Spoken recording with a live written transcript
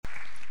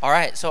All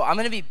right, so I'm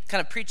going to be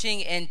kind of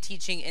preaching and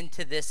teaching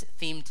into this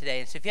theme today.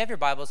 And so if you have your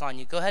Bibles on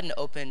you, go ahead and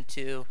open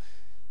to,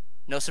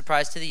 no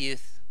surprise to the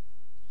youth,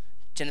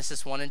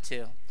 Genesis 1 and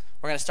 2.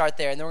 We're going to start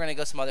there, and then we're going to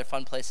go some other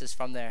fun places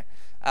from there.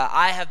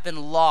 I have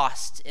been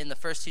lost in the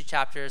first two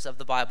chapters of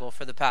the Bible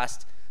for the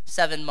past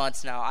 7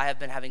 months now. I have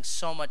been having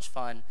so much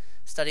fun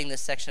studying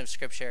this section of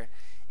Scripture.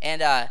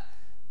 And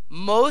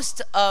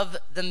most of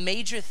the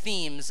major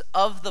themes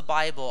of the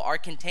Bible are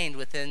contained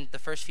within the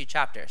first few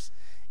chapters.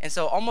 And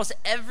so almost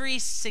every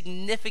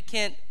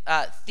significant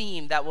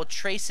theme that will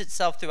trace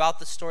itself throughout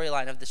the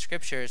storyline of the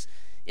Scriptures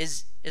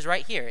is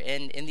right here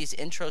in these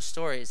intro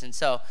stories. And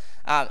so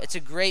it's a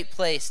great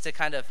place to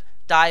kind of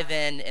dive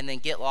in and then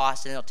get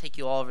lost, and it'll take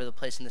you all over the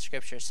place in the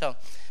Scriptures. So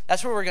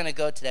that's where we're going to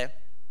go today.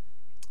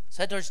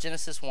 So head towards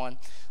Genesis 1.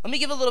 Let me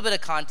give a little bit of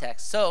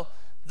context. So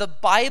the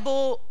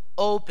Bible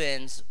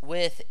opens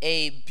with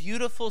a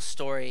beautiful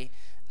story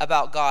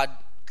about God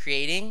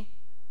creating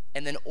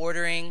and then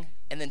ordering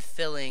and then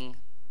filling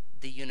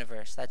the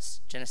universe.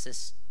 That's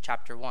Genesis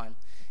chapter 1.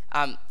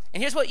 And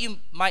here's what you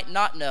might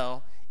not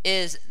know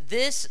is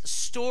this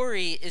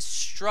story is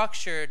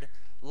structured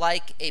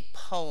like a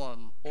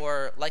poem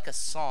or like a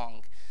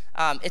song.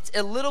 It's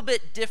a little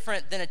bit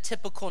different than a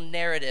typical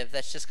narrative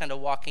that's just kind of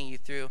walking you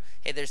through,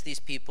 hey, there's these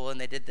people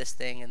and they did this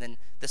thing and then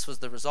this was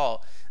the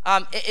result.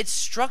 It's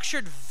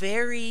structured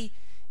very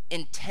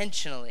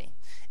intentionally.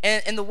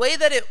 And the way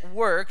that it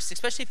works,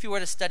 especially if you were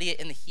to study it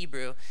in the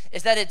Hebrew,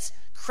 is that it's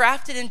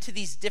crafted into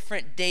these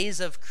different days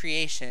of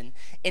creation.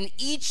 And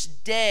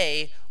each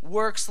day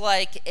works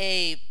like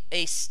a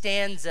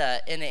stanza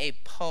in a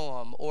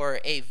poem or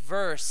a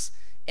verse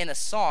in a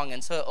song.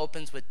 And so it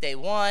opens with day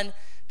 1,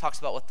 talks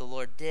about what the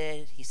Lord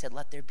did. He said,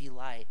 let there be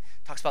light.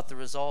 Talks about the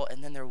result,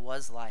 and then there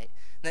was light.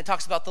 And then it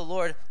talks about the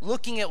Lord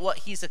looking at what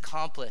he's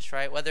accomplished,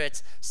 right? Whether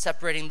it's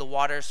separating the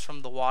waters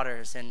from the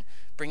waters and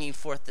bringing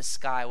forth the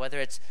sky, whether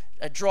it's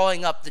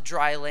drawing up the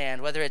dry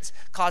land, whether it's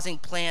causing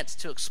plants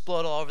to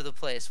explode all over the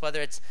place,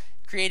 whether it's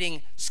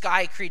creating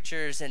sky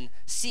creatures and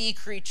sea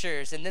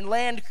creatures and then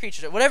land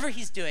creatures, whatever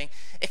he's doing,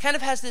 it kind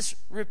of has this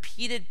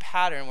repeated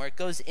pattern where it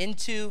goes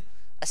into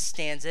a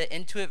stanza,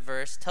 into a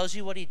verse, tells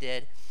you what he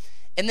did,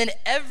 and then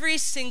every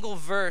single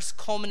verse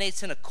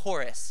culminates in a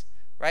chorus,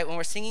 right? When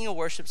we're singing a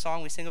worship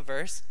song, we sing a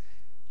verse,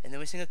 and then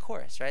we sing a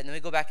chorus, right? And then we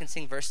go back and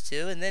sing verse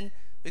 2, and then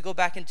we go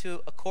back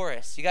into a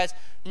chorus. You guys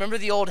remember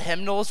the old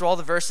hymnals where all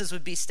the verses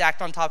would be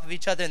stacked on top of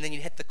each other and then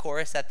you'd hit the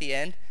chorus at the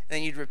end and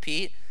then you'd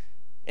repeat?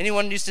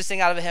 Anyone used to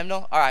sing out of a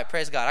hymnal? All right,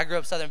 praise God. I grew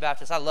up Southern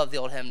Baptist. I love the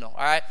old hymnal,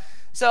 all right?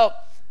 So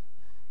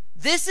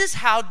this is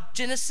how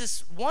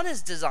Genesis 1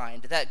 is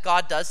designed, that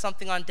God does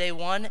something on day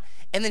 1,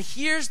 and then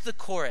here's the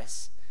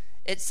chorus.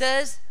 It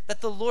says that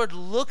the Lord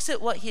looks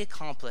at what he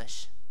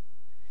accomplished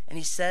and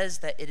he says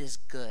that it is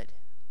good.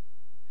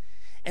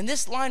 And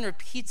this line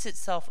repeats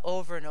itself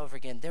over and over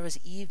again. There was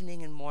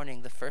evening and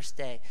morning the first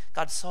day.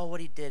 God saw what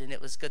he did and it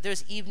was good. There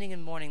was evening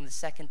and morning the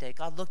second day.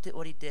 God looked at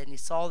what he did and he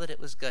saw that it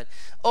was good.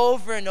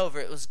 Over and over,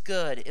 it was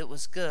good, it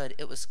was good,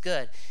 it was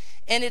good.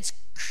 And it's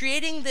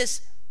creating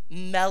this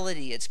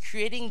melody. It's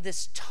creating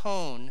this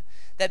tone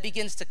that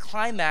begins to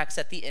climax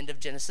at the end of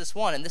Genesis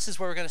 1. And this is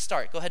where we're going to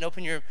start. Go ahead and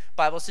open your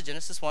Bibles to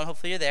Genesis 1.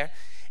 Hopefully you're there.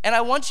 And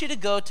I want you to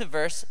go to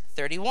verse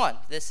 31.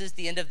 This is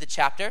the end of the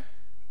chapter.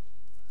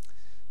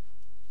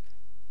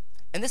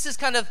 And this is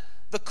kind of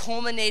the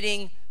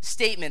culminating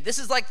statement. This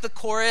is like the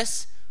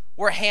chorus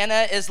where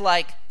Hannah is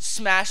like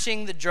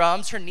smashing the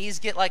drums. Her knees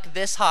get like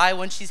this high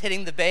when she's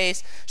hitting the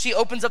bass. She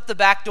opens up the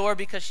back door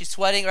because she's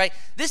sweating, right?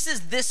 This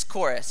is this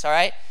chorus, all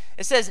right?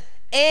 It says,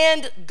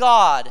 and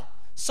God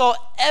saw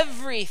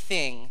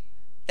everything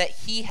that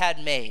he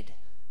had made,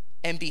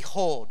 and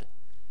behold,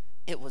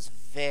 it was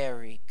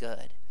very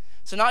good.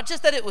 So not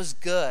just that it was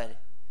good,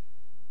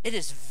 it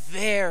is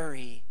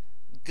very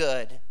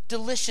good.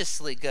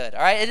 Deliciously good,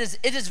 all right?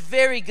 It is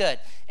very good.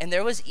 And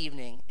there was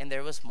evening and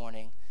there was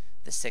morning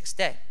the 6th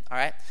day, all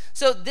right?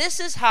 So this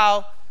is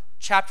how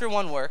chapter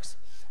 1 works.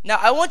 Now,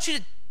 I want you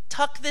to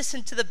tuck this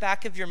into the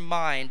back of your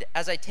mind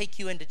as I take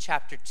you into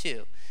chapter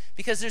 2,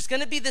 because there's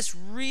going to be this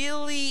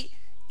really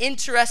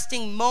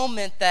interesting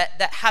moment that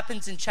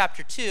happens in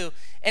chapter 2.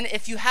 And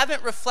if you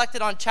haven't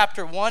reflected on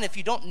chapter 1, if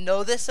you don't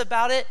know this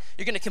about it,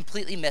 you're going to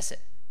completely miss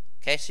it.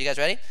 Okay, so you guys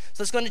ready?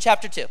 So let's go into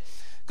chapter 2.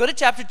 Go to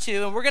chapter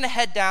 2, and we're going to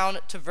head down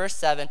to verse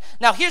 7.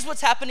 Now, here's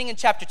what's happening in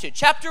chapter 2.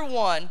 Chapter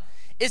 1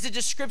 is a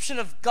description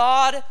of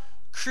God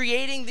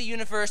creating the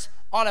universe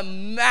on a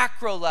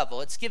macro level.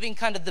 It's giving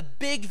kind of the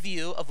big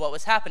view of what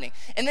was happening.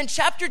 And then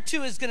chapter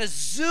 2 is going to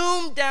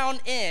zoom down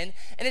in,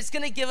 and it's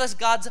going to give us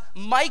God's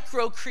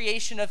micro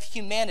creation of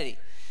humanity.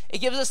 It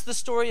gives us the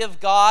story of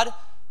God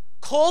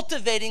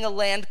cultivating a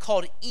land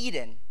called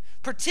Eden,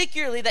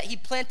 particularly that he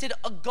planted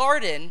a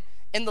garden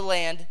in the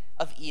land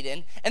of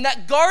Eden, and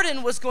that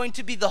garden was going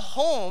to be the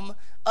home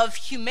of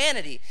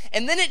humanity.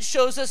 And then it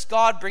shows us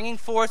God bringing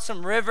forth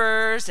some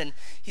rivers, and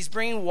he's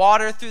bringing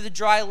water through the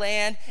dry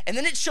land. And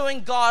then it's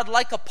showing God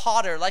like a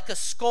potter, like a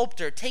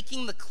sculptor,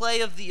 taking the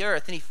clay of the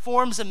earth, and he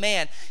forms a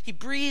man. He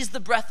breathes the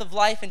breath of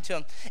life into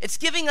him. It's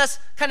giving us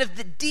kind of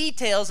the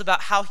details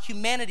about how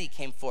humanity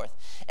came forth.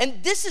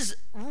 And this is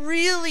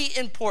really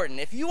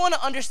important. If you want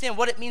to understand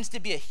what it means to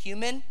be a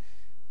human,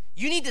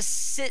 you need to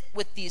sit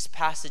with these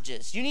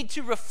passages. You need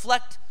to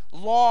reflect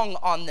long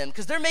on them,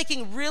 because they're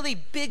making really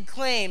big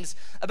claims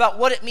about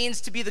what it means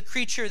to be the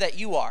creature that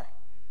you are.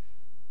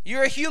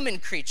 You're a human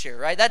creature,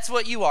 right? That's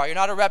what you are. You're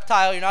not a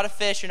reptile, you're not a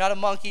fish, you're not a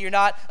monkey, you're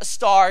not a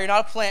star, you're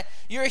not a plant.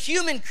 You're a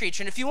human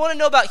creature. And if you want to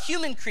know about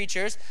human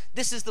creatures,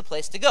 this is the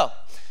place to go.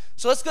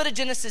 So let's go to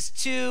Genesis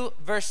 2,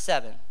 verse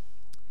 7. It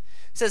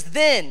says,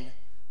 "Then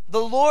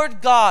the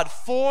Lord God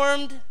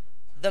formed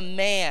the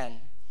man,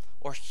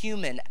 or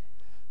human,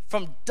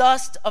 from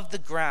dust of the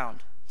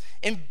ground,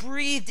 and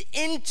breathed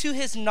into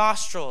his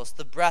nostrils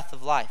the breath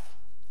of life,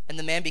 and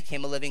the man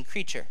became a living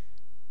creature.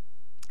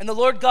 And the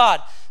Lord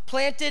God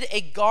planted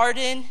a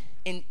garden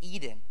in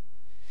Eden,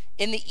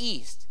 in the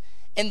east,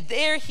 and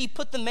there he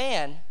put the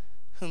man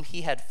whom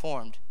he had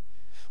formed."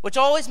 Which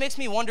always makes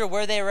me wonder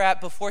where they were at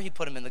before he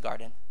put him in the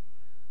garden.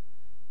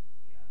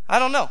 I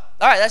don't know.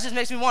 All right, that just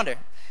makes me wonder.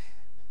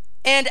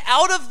 "And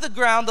out of the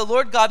ground the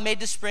Lord God made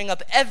to spring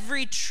up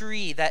every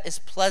tree that is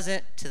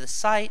pleasant to the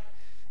sight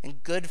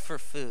and good for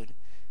food.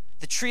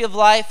 The tree of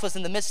life was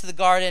in the midst of the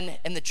garden,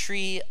 and the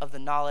tree of the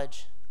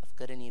knowledge of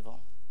good and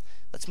evil."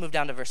 Let's move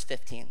down to verse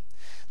 15.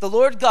 "The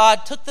Lord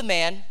God took the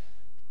man,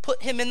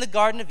 put him in the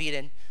Garden of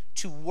Eden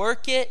to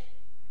work it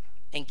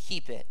and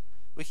keep it."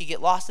 We could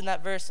get lost in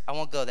that verse. I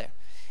won't go there.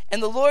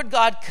 "And the Lord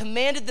God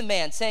commanded the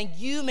man, saying,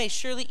 'You may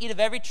surely eat of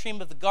every tree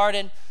of the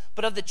garden,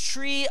 but of the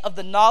tree of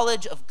the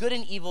knowledge of good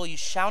and evil you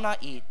shall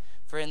not eat,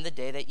 for in the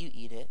day that you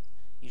eat it,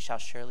 you shall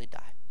surely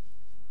die.'"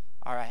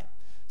 All right.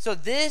 So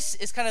this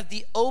is kind of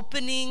the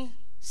opening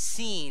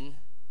scene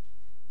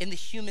in the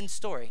human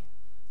story,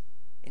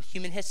 in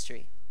human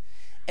history.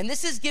 And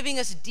this is giving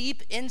us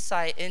deep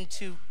insight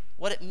into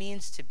what it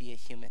means to be a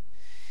human.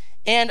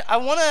 And I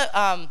want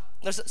to,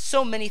 there's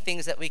so many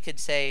things that we could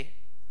say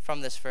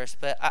from this verse,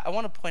 but I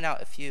want to point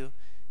out a few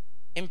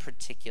in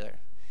particular.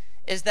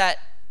 Is that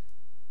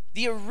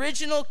the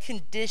original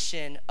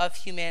condition of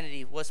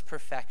humanity was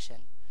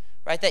perfection,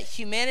 right? That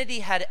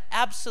humanity had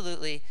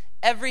absolutely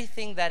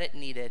everything that it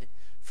needed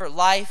for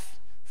life,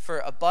 for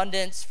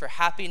abundance, for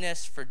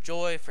happiness, for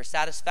joy, for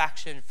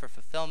satisfaction, for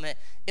fulfillment.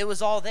 It was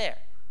all there,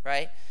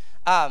 right?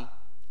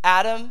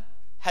 Adam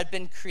had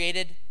been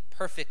created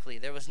perfectly.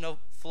 There was no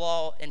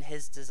flaw in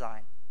his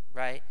design,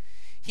 right?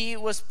 He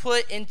was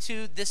put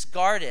into this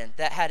garden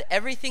that had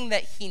everything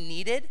that he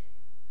needed,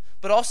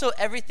 but also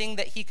everything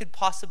that he could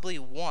possibly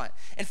want.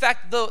 In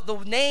fact,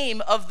 the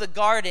name of the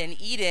garden,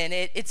 Eden,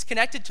 it's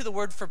connected to the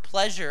word for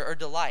pleasure or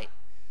delight.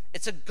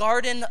 It's a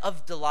garden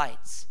of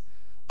delights.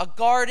 A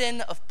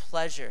garden of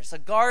pleasures, a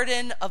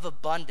garden of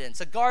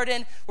abundance, a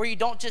garden where you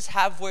don't just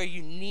have where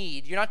you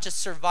need. You're not just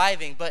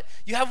surviving, but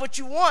you have what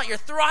you want. You're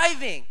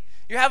thriving.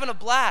 You're having a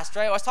blast,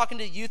 right? I was talking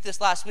to youth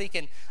this last week,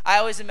 and I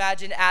always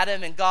imagine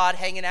Adam and God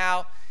hanging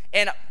out.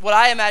 And what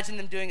I imagine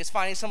them doing is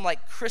finding some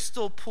like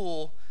crystal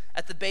pool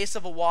at the base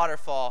of a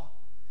waterfall.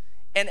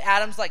 And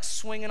Adam's like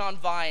swinging on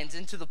vines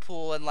into the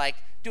pool and like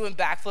doing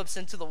backflips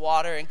into the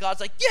water, and God's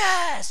like,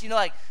 yes! You know,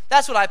 like,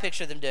 that's what I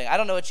picture them doing. I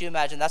don't know what you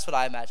imagine. That's what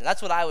I imagine. That's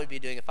what I would be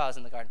doing if I was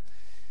in the garden.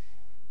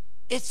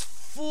 It's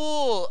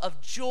full of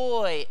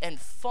joy and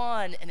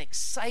fun and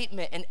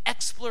excitement and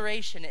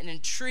exploration and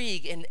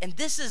intrigue, and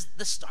this is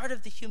the start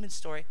of the human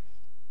story.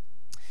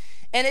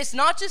 And it's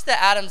not just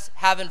that Adam's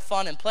having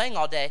fun and playing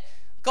all day.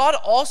 God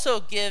also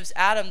gives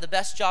Adam the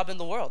best job in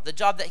the world, the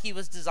job that he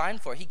was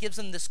designed for. He gives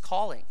him this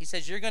calling. He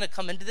says, you're going to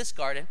come into this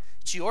garden.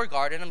 It's your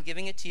garden. I'm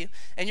giving it to you.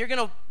 And you're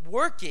going to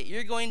work it.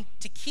 You're going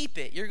to keep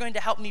it. You're going to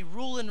help me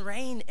rule and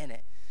reign in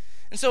it.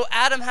 And so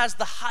Adam has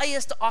the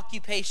highest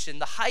occupation,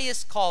 the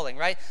highest calling,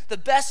 right? The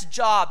best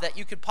job that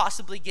you could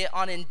possibly get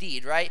on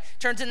Indeed, right?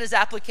 Turns in his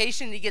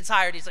application and he gets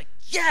hired. He's like,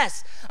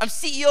 yes, I'm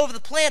CEO of the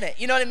planet.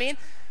 You know what I mean?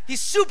 He's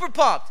super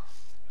pumped.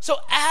 So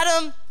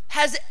Adam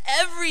has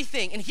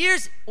everything. And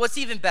here's what's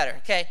even better,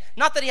 okay?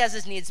 Not that he has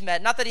his needs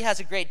met, not that he has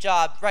a great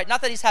job, right?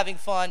 Not that he's having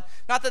fun,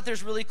 not that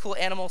there's really cool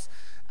animals.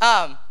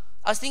 I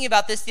was thinking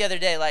about this the other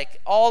day, like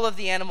all of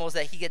the animals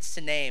that he gets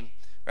to name,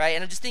 right?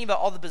 And I'm just thinking about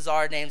all the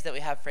bizarre names that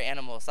we have for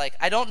animals. Like,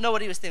 I don't know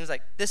what he was thinking. He was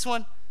like, this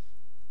one,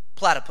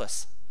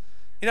 platypus.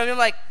 You know what I mean?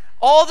 Like,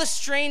 all the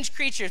strange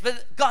creatures.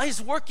 But God,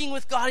 he's working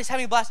with God. He's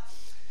having a blast.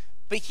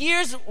 But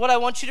here's what I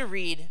want you to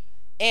read,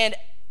 and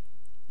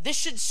this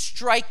should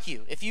strike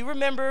you. If you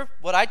remember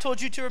what I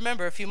told you to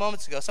remember a few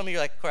moments ago, some of you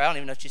are like, Cory, I don't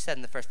even know what you said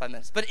in the first 5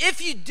 minutes. But if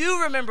you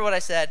do remember what I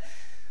said,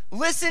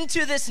 listen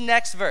to this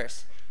next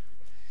verse.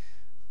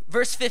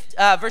 Verse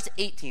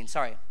 18,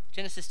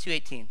 Genesis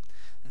 2:18.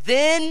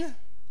 Then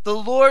the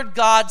Lord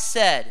God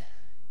said,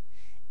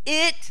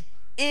 it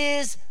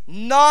is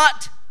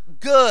not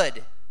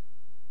good.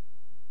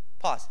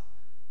 Pause.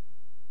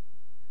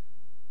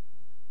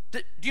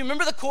 Do you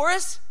remember the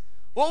chorus?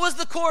 What was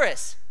the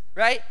chorus,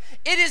 right?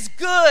 It is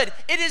good,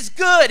 it is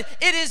good,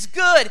 it is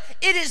good,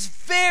 it is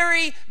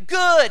very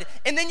good.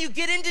 And then you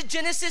get into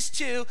Genesis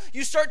 2,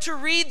 you start to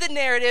read the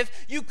narrative,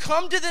 you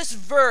come to this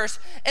verse,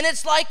 and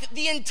it's like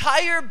the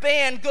entire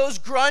band goes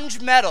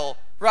grunge metal,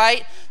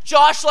 right?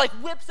 Josh like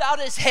whips out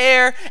his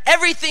hair,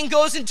 everything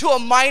goes into a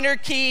minor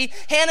key,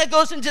 Hannah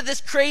goes into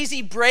this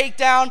crazy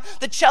breakdown,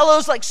 the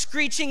cello's like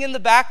screeching in the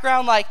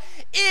background, like,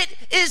 it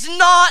is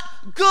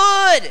not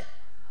good.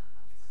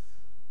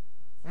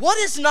 What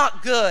is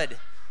not good?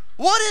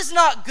 What is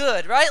not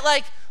good, right?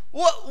 Like,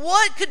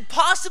 what could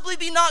possibly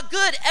be not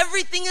good?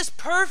 Everything is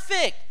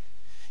perfect.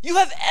 You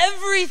have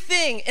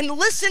everything. And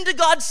listen to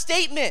God's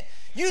statement.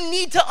 You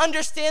need to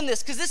understand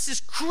this because this is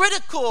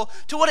critical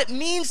to what it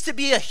means to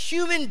be a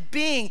human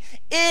being.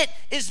 It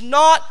is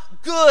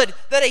not good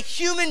that a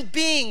human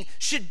being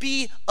should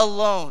be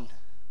alone.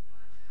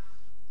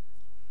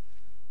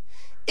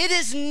 It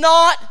is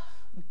not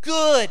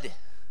good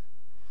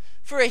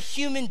for a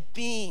human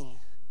being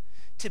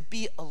to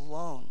be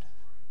alone.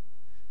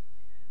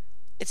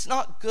 It's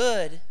not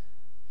good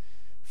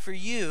for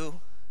you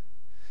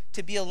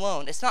to be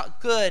alone. It's not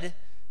good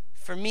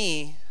for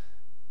me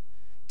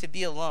to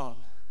be alone.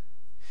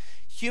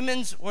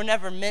 Humans were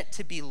never meant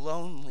to be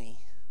lonely.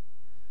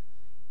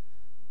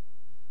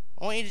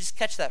 I want you to just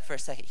catch that for a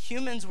second.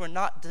 Humans were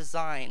not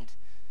designed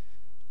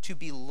to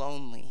be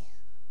lonely.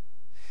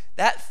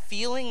 That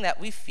feeling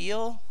that we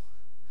feel,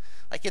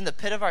 like in the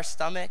pit of our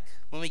stomach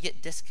when we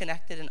get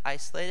disconnected and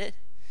isolated,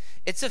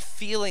 it's a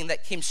feeling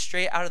that came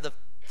straight out of the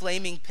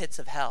flaming pits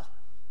of hell.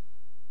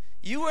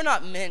 You were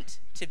not meant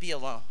to be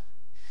alone.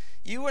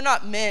 You were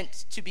not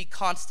meant to be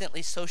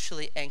constantly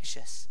socially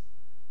anxious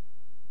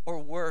or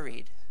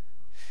worried.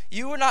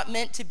 You were not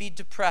meant to be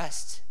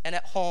depressed and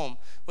at home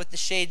with the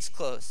shades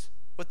closed,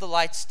 with the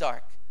lights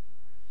dark.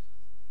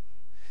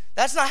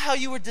 That's not how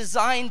you were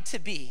designed to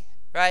be,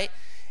 right?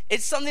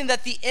 It's something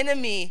that the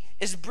enemy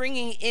is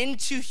bringing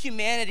into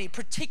humanity,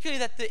 particularly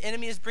that the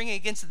enemy is bringing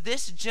against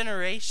this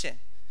generation.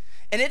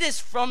 And it is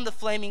from the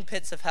flaming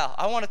pits of hell.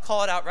 I want to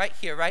call it out right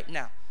here, right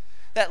now.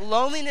 That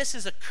loneliness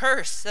is a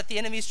curse that the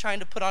enemy is trying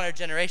to put on our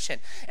generation.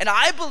 And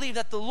I believe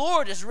that the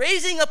Lord is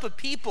raising up a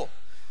people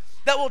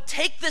that will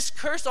take this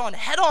curse on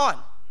head on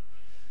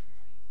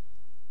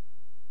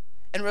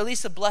and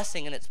release a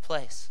blessing in its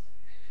place.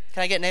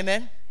 Can I get an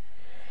amen?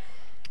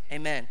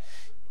 Amen.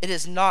 It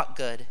is not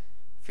good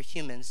for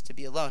humans to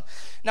be alone.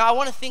 Now, I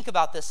want to think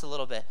about this a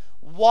little bit.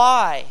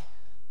 Why?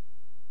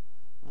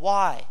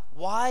 Why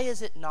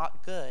is it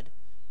not good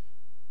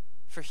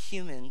for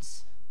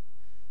humans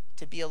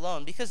to be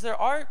alone? Because there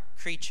are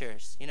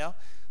creatures,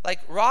 like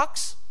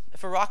rocks.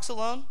 If a rock's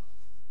alone,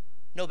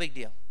 no big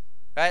deal,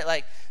 right?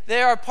 Like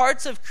there are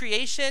parts of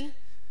creation.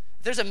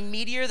 If there's a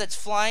meteor that's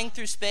flying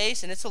through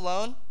space and it's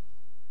alone,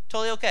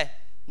 totally okay,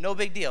 no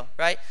big deal,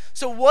 right?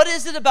 So what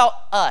is it about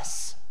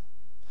us?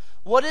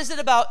 What is it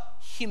about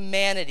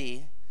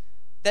humanity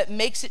that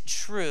makes it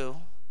true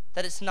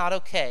that it's not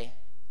okay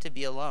to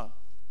be alone?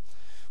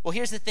 Well,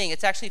 here's the thing.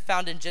 It's actually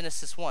found in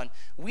Genesis 1.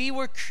 We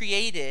were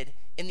created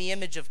in the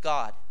image of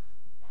God.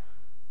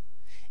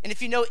 And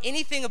if you know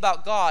anything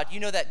about God, you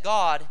know that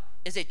God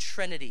is a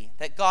trinity,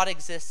 that God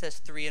exists as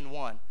 3 in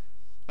 1. You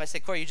might say,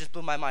 Cory, you just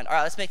blew my mind. All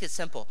right, let's make it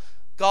simple.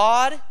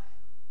 God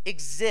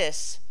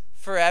exists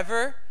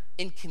forever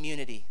in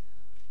community.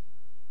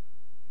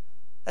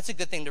 That's a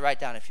good thing to write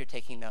down if you're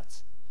taking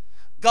notes.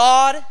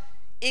 God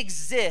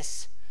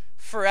exists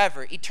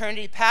forever.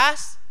 Eternity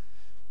past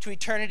to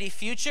eternity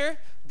future.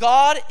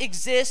 God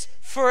exists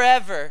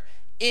forever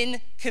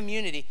in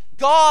community.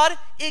 God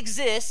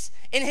exists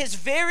in his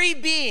very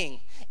being,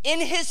 in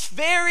his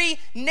very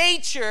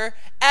nature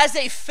as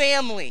a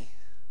family.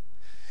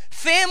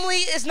 Family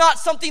is not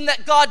something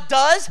that God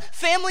does.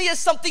 Family is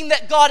something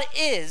that God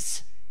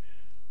is.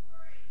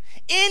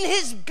 In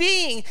his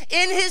being,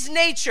 in his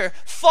nature,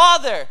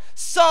 Father,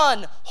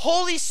 Son,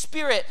 Holy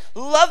Spirit,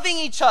 loving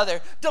each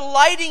other,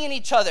 delighting in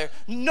each other,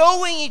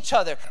 knowing each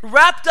other,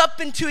 wrapped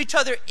up into each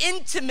other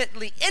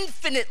intimately,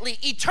 infinitely,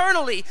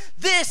 eternally.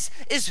 This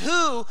is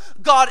who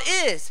God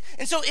is.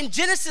 And so in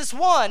Genesis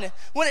 1,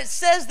 when it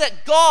says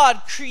that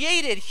God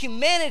created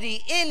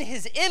humanity in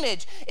his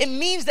image, it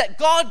means that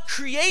God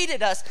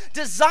created us,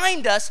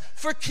 designed us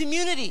for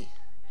community.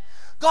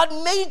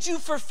 God made you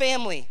for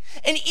family.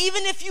 And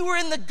even if you were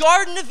in the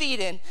Garden of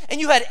Eden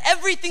and you had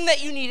everything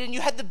that you needed and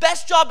you had the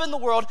best job in the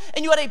world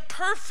and you had a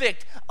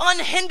perfect,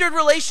 unhindered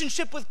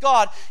relationship with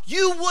God,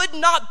 you would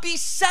not be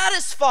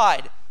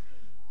satisfied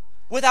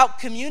without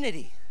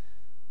community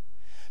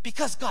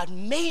because God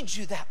made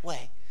you that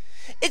way.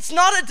 It's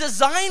not a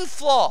design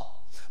flaw.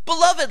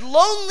 Beloved,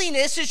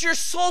 loneliness is your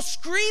soul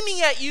screaming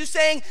at you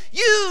saying,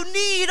 you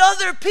need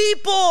other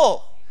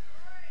people.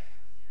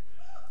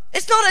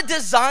 It's not a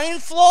design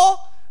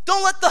flaw.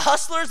 Don't let the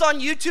hustlers on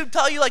YouTube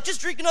tell you, like,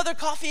 just drink another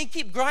coffee and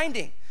keep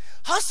grinding.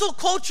 Hustle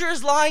culture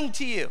is lying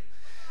to you.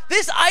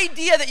 This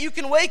idea that you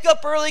can wake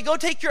up early, go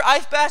take your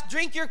ice bath,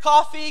 drink your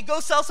coffee, go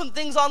sell some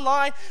things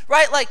online,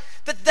 right? Like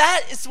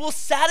will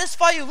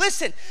satisfy you.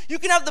 Listen, you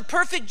can have the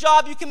perfect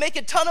job, you can make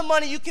a ton of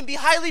money, you can be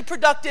highly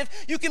productive,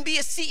 you can be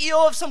a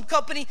CEO of some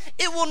company.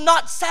 It will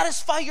not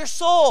satisfy your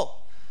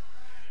soul.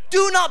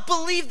 Do not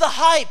believe the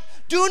hype.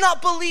 Do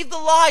not believe the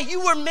lie.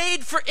 You were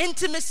made for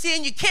intimacy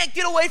and you can't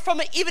get away from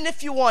it even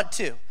if you want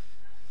to.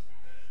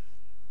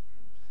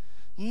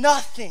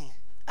 Nothing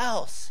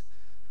else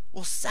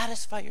will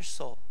satisfy your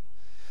soul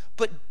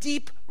but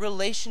deep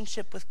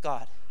relationship with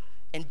God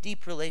and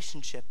deep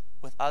relationship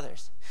with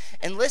others.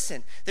 And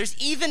listen, there's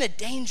even a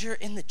danger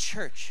in the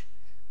church,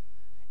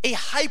 a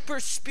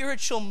hyper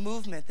spiritual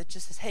movement that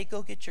just says, hey,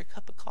 go get your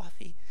cup of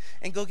coffee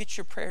and go get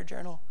your prayer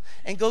journal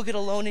and go get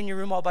alone in your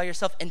room all by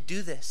yourself and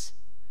do this.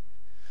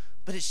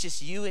 But it's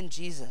just you and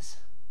Jesus.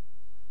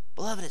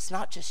 Beloved, it's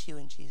not just you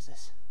and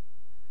Jesus.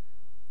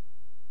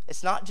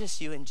 It's not just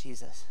you and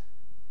Jesus.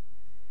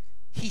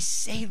 He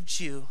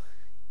saved you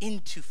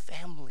into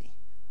family.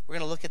 We're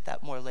going to look at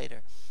that more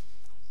later.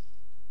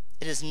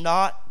 It is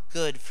not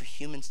good for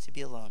humans to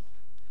be alone.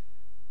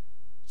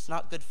 It's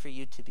not good for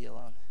you to be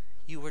alone.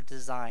 You were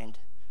designed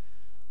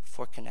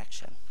for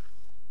connection.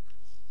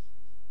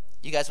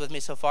 You guys with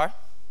me so far?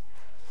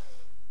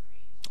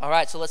 All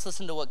right, so let's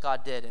listen to what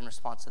God did in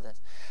response to this.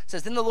 It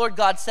says, then the Lord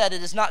God said,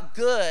 it is not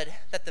good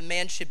that the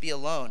man should be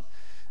alone.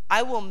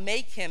 I will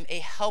make him a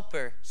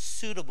helper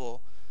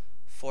suitable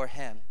for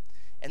him.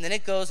 And then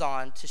it goes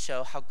on to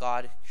show how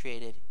God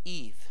created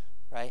Eve,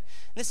 right?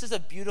 And this is a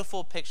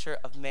beautiful picture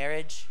of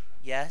marriage,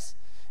 yes.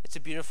 It's a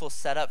beautiful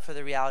setup for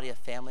the reality of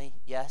family,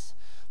 yes.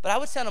 But I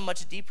would say on a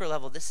much deeper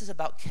level, this is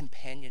about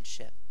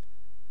companionship.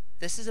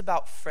 This is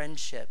about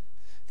friendship.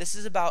 This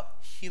is about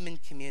human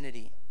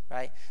community,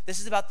 right? This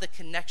is about the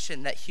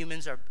connection that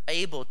humans are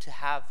able to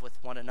have with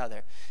one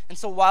another. And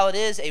so while it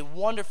is a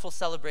wonderful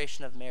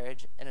celebration of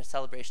marriage and a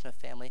celebration of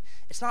family,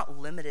 it's not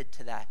limited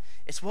to that.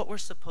 It's what we're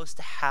supposed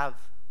to have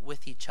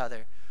with each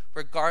other,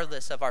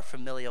 regardless of our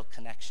familial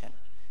connection.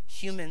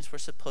 Humans were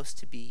supposed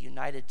to be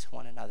united to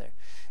one another.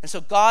 And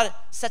so God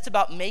sets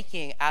about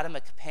making Adam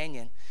a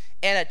companion.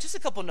 And just a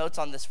couple notes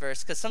on this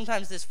verse, because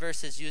sometimes this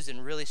verse is used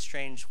in really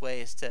strange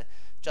ways to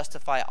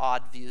justify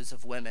odd views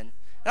of women.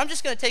 And I'm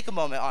just going to take a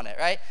moment on it,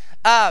 right?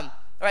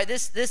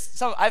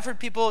 I've heard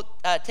people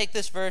take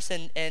this verse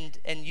and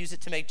use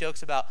it to make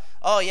jokes about,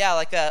 oh yeah,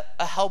 like a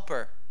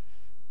helper.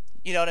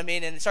 You know what I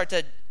mean? And start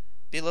to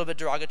be a little bit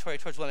derogatory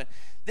towards women.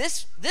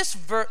 This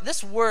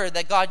word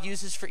that God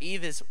uses for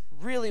Eve is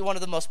really one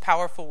of the most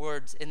powerful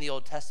words in the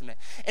Old Testament.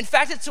 In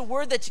fact, it's a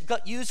word that's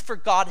used for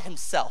God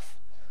himself.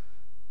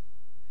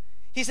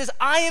 He says,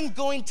 I am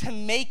going to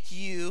make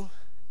you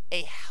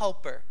a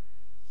helper.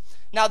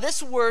 Now,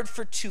 this word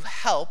for to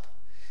help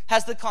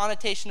has the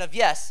connotation of,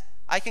 yes,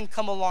 I can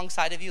come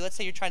alongside of you. Let's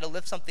say you're trying to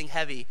lift something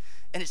heavy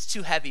and it's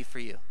too heavy for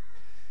you.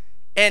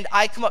 And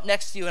I come up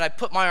next to you and I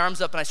put my arms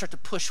up and I start to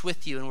push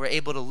with you and we're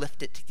able to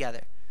lift it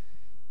together.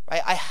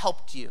 Right? I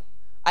helped you.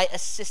 I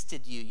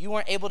assisted you. You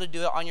weren't able to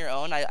do it on your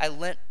own. I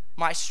lent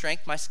my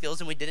strength, my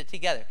skills, and we did it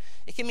together.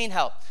 It can mean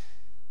help.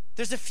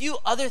 There's a few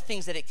other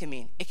things that it can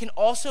mean. It can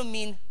also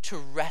mean to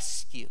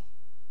rescue.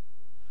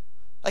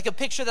 Like a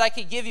picture that I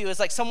could give you is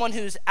like someone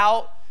who's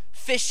out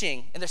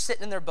fishing and they're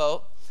sitting in their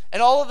boat,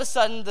 and all of a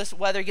sudden this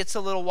weather gets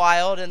a little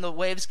wild and the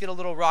waves get a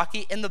little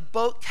rocky and the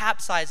boat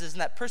capsizes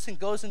and that person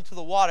goes into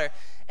the water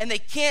and they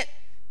can't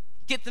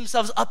get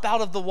themselves up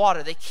out of the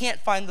water. They can't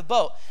find the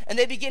boat. And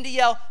they begin to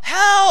yell,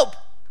 help!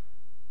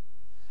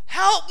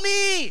 Help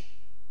me!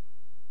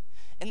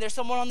 And there's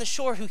someone on the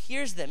shore who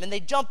hears them and they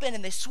jump in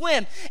and they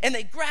swim and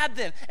they grab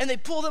them and they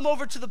pull them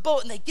over to the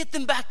boat and they get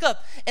them back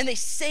up and they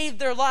save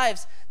their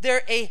lives.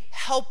 They're a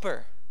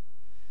helper.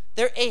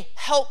 They're a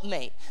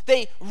helpmate.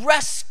 They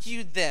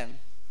rescued them,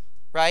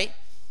 right?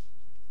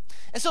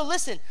 And so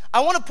listen,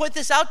 I want to point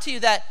this out to you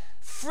that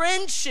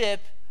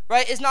friendship,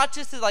 right, is not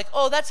just like,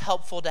 oh, that's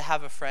helpful to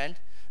have a friend.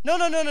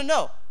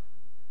 No.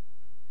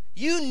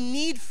 You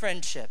need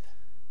friendship.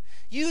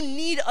 You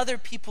need other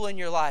people in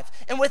your life.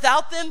 And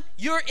without them,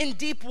 you're in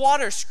deep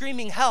water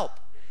screaming help.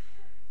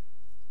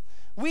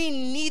 We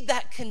need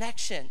that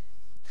connection.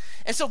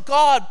 And so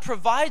God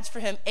provides for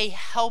him a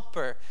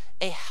helper,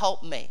 a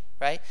helpmate,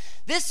 right?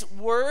 This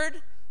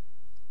word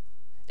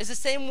is the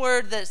same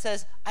word that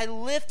says, I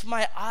lift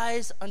my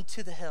eyes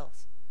unto the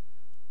hills.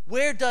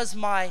 Where does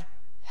my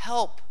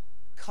help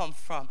come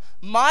from?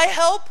 My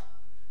help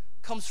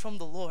comes from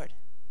the Lord,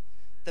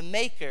 the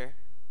maker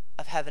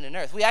of heaven and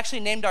earth. We actually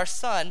named our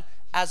son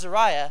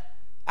Azariah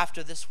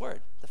after this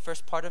word. The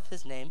first part of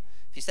his name,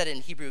 if you said it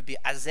in Hebrew, it would be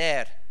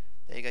Azer.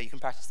 There you go. You can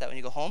practice that when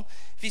you go home.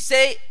 If you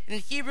say it in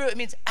Hebrew, it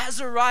means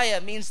Azariah,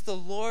 means the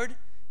Lord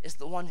is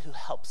the one who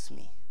helps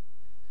me.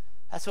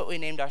 That's what we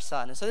named our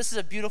son. And so this is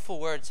a beautiful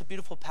word. It's a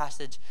beautiful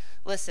passage.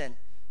 Listen,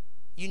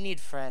 you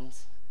need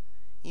friends.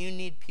 You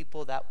need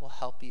people that will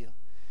help you.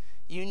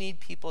 You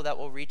need people that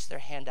will reach their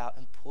hand out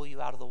and pull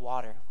you out of the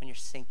water when you're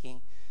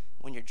sinking,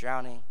 when you're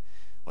drowning,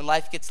 When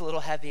life gets a little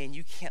heavy and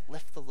you can't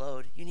lift the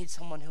load, you need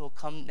someone who will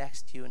come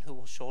next to you and who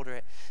will shoulder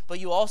it. But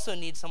you also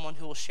need someone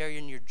who will share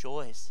in your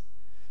joys.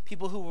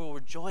 People who will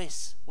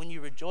rejoice when you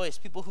rejoice.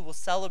 People who will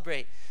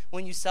celebrate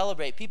when you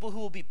celebrate. People who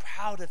will be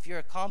proud of your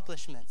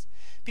accomplishments.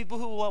 People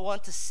who will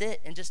want to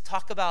sit and just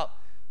talk about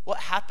what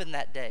happened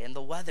that day and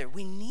the weather.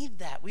 We need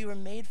that. We were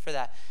made for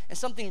that. And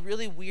something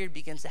really weird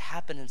begins to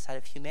happen inside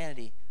of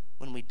humanity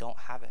when we don't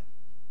have it.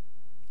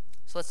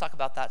 So let's talk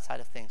about that side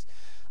of things.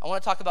 I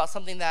want to talk about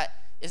something that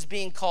is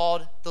being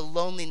called the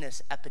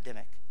loneliness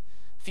epidemic.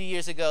 A few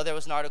years ago, there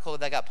was an article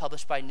that got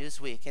published by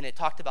Newsweek, and it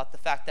talked about the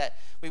fact that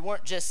we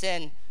weren't just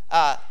in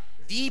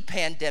the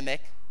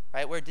pandemic,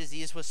 right, where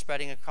disease was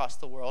spreading across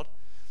the world,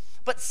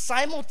 but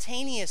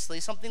simultaneously,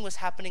 something was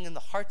happening in the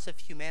hearts of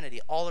humanity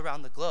all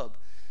around the globe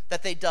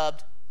that they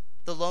dubbed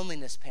the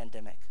loneliness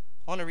pandemic.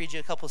 I want to read you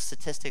a couple of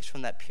statistics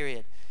from that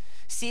period.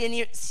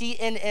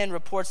 CNN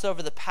reports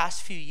over the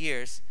past few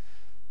years,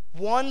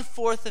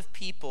 1/4 of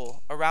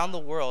people around the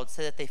world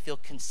say that they feel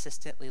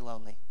consistently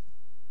lonely.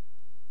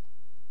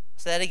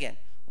 Say that again.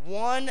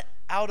 1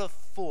 out of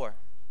 4,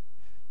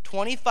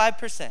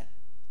 25%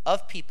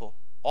 of people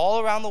all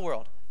around the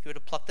world, if you were to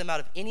pluck them out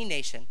of any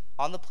nation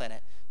on the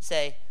planet,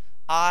 say,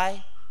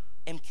 I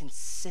am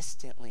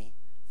consistently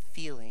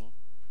feeling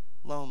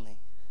lonely.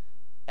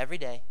 Every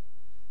day,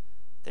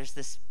 there's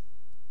this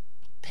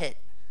pit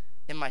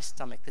in my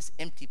stomach, this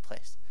empty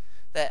place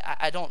that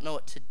I don't know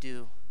what to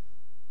do.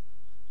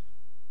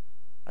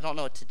 I don't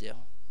know what to do,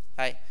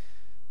 right?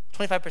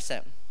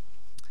 25%.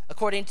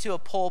 According to a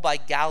poll by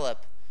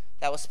Gallup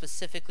that was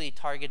specifically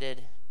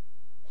targeted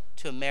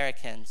to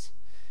Americans,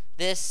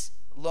 this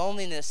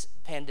loneliness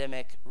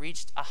pandemic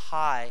reached a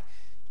high,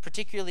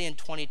 particularly in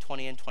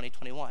 2020 and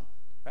 2021,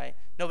 right?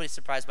 Nobody's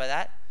surprised by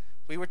that.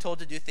 We were told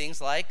to do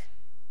things like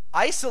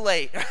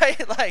isolate,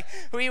 right? Like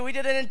we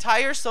did an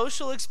entire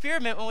social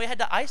experiment when we had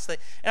to isolate.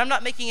 And I'm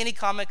not making any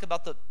comment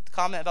about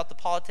the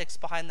politics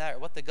behind that or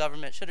what the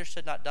government should or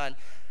should not done.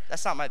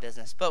 That's not my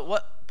business. But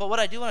what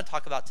I do want to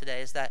talk about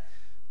today is that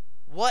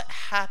what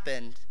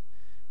happened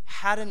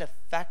had an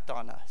effect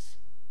on us.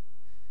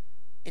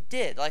 It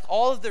did. Like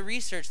all of the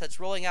research that's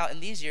rolling out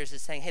in these years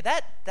is saying, hey,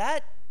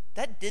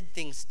 that did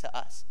things to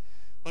us.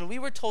 When we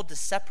were told to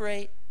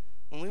separate,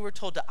 when we were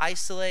told to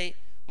isolate,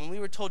 when we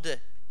were told to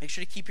make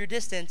sure to keep your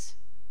distance,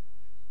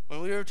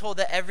 when we were told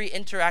that every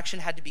interaction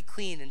had to be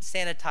clean and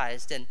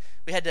sanitized, and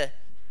we had to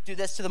do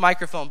this to the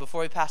microphone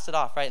before we passed it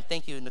off, right? And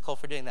thank you, Nicole,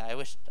 for doing that.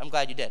 I'm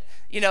glad you did.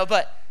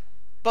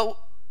 But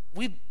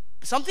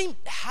something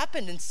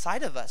happened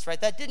inside of us,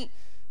 right? That didn't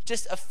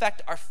just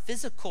affect our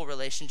physical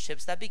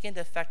relationships. That began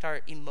to affect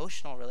our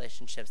emotional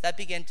relationships. That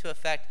began to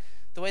affect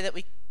the way that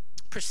we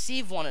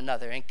perceive one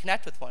another and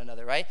connect with one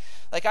another, right?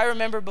 Like I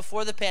remember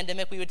before the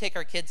pandemic, we would take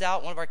our kids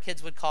out. One of our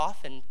kids would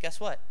cough, and guess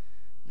what?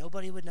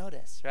 Nobody would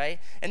notice, right?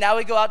 And now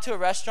we go out to a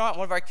restaurant,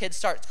 one of our kids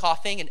starts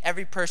coughing, and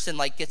every person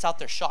like gets out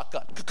their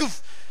shotgun.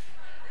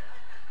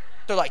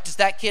 They're like, does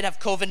that kid have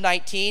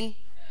COVID-19?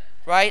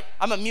 Right?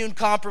 I'm immune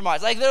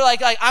compromised. Like they're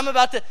like I'm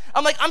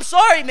like, I'm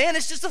sorry, man,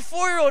 it's just a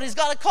 4-year-old. He's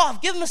got a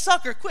cough. Give him a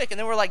sucker quick. And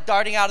then we're like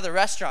darting out of the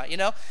restaurant,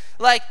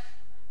 Like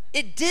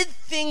it did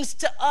things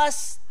to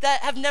us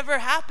that have never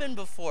happened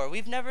before.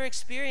 We've never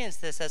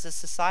experienced this as a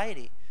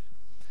society.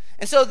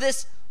 And so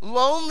this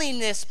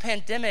loneliness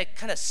pandemic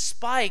kind of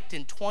spiked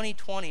in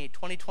 2020,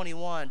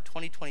 2021,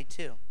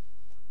 2022.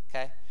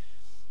 Okay?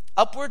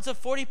 Upwards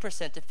of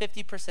 40% to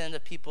 50%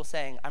 of people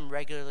saying, I'm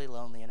regularly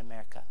lonely in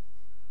America.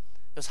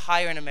 It was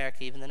higher in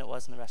America even than it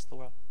was in the rest of the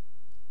world.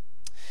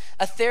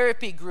 A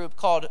therapy group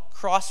called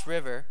Cross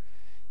River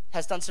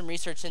has done some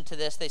research into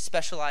this. They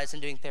specialize in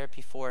doing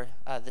therapy for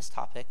this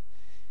topic.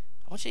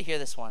 I want you to hear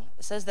this one.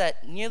 It says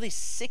that nearly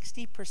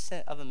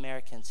 60% of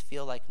Americans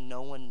feel like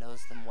no one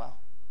knows them well.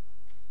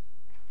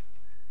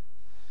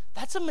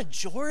 That's a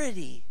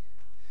majority.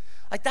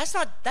 Like that's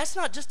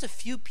not just a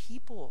few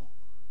people.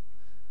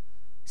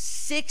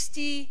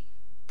 60%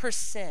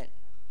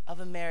 of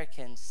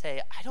Americans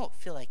say, I don't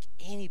feel like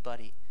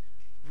anybody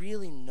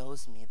really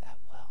knows me that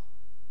well.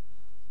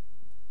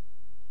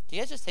 Do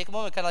you guys just take a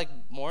moment and kind of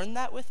like mourn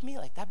that with me?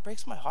 Like that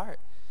breaks my heart.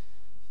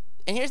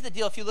 And here's the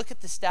deal. If you look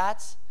at the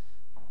stats,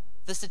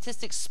 the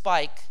statistics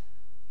spike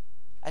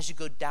as you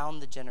go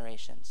down the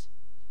generations.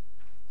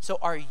 So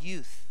our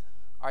youth,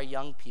 our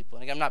young people,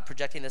 and again, I'm not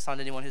projecting this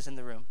onto anyone who's in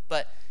the room,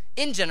 but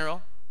in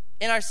general,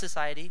 in our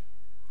society,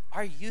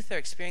 our youth are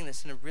experiencing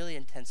this in a really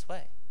intense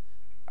way.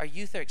 Our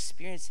youth are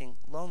experiencing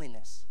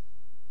loneliness,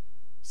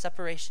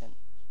 separation,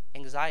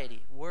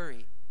 anxiety,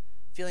 worry,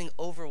 feeling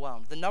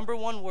overwhelmed. The number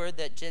one word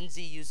that Gen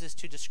Z uses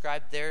to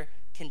describe their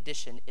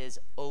condition is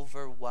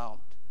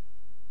overwhelmed.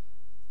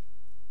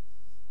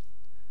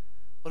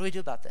 What do we do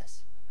about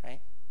this,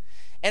 right?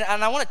 And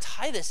I want to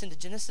tie this into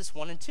Genesis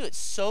 1 and 2. It's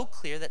so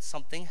clear that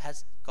something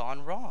has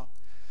gone wrong.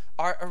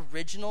 Our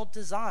original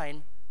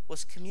design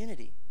was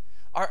community.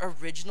 Our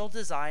original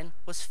design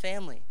was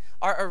family.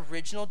 Our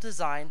original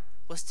design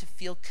was to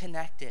feel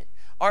connected.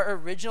 Our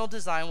original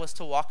design was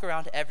to walk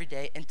around every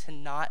day and to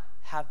not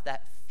have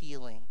that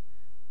feeling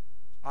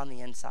on the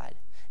inside.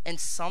 And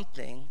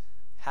something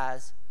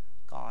has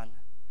gone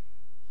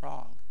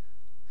wrong.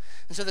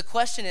 And so the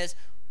question is,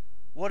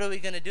 what are we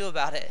going to do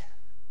about it?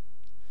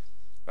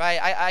 Right?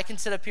 I can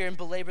sit up here and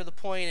belabor the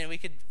point, and we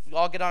could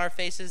all get on our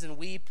faces and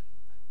weep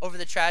over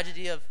the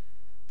tragedy of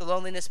the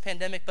loneliness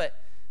pandemic,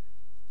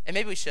 and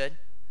maybe we should.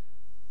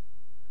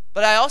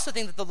 But I also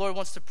think that the Lord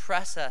wants to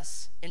press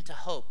us into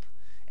hope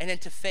and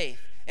into faith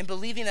and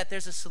believing that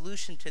there's a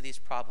solution to these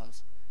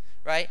problems,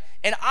 right?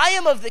 And I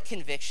am of the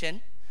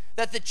conviction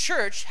that the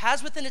church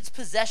has within its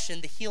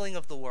possession the healing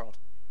of the world.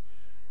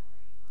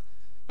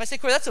 I say,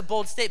 Cory, that's a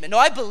bold statement. No,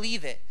 I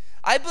believe it.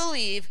 I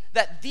believe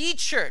that the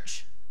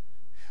church,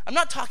 I'm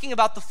not talking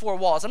about the four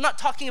walls. I'm not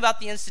talking about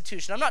the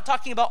institution. I'm not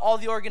talking about all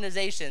the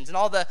organizations and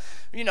all the,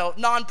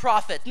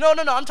 nonprofits. No.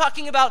 I'm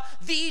talking about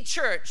the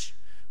church,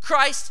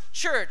 Christ's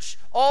church,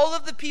 all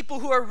of the people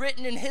who are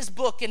written in his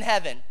book in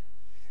heaven.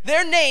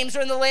 Their names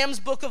are in the Lamb's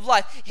book of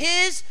life.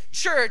 His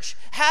church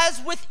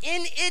has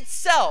within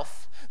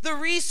itself the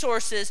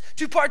resources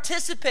to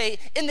participate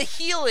in the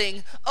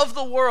healing of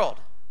the world.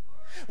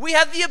 We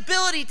have the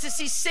ability to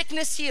see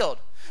sickness healed.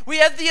 We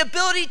have the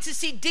ability to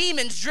see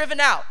demons driven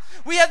out.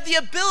 We have the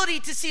ability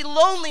to see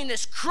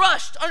loneliness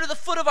crushed under the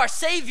foot of our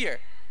Savior.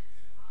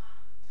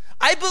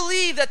 I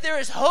believe that there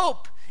is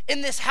hope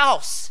in this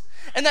house,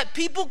 and that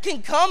people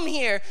can come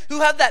here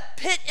who have that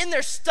pit in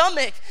their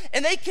stomach,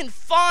 and they can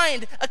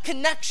find a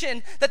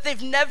connection that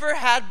they've never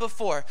had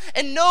before.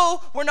 And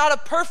no, we're not a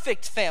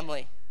perfect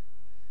family.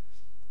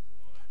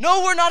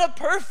 No, we're not a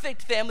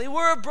perfect family.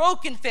 We're a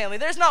broken family.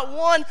 There's not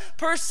one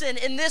person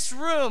in this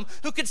room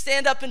who could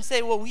stand up and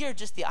say, well, we are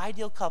just the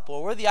ideal couple,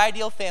 or we're the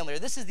ideal family, or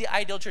this is the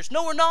ideal church.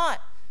 No, we're not.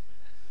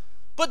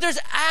 But there's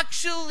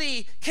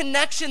actually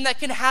connection that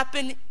can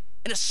happen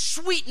in a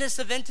sweetness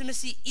of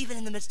intimacy, even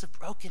in the midst of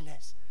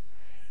brokenness.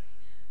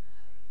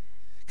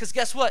 Because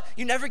guess what?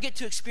 You never get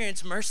to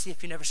experience mercy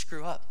if you never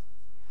screw up.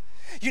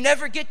 You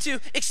never get to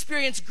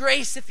experience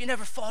grace if you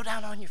never fall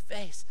down on your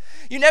face.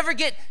 You never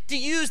get to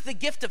use the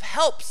gift of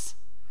helps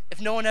if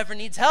no one ever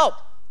needs help.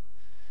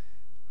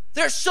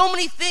 There are so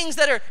many things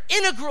that are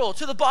integral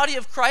to the body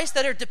of Christ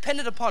that are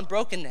dependent upon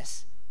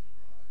brokenness.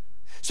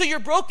 So your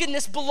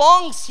brokenness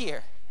belongs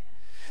here.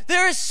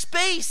 There is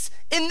space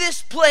in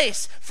this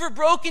place for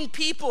broken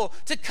people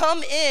to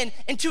come in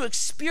and to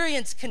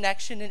experience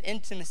connection and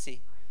intimacy.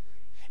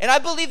 And I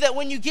believe that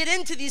when you get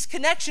into these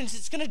connections,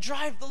 it's going to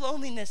drive the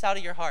loneliness out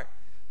of your heart.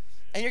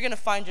 And you're going to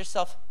find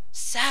yourself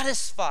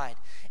satisfied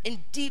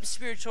in deep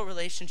spiritual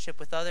relationship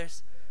with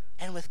others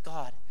and with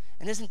God.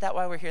 And isn't that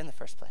why we're here in the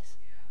first place?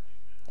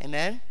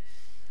 Amen?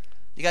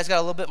 You guys got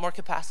a little bit more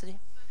capacity?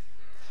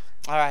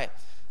 All right.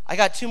 I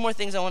got two more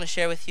things I want to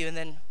share with you, and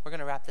then we're going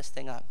to wrap this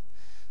thing up.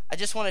 I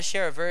just want to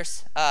share a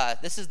verse.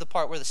 This is the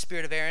part where the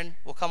spirit of Aaron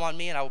will come on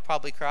me, and I will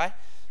probably cry.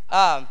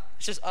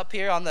 It's just up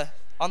here on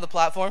the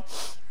platform.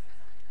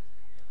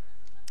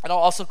 And I'll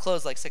also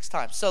close like 6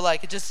 times. So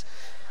like, just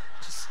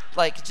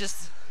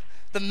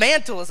the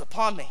mantle is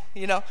upon me,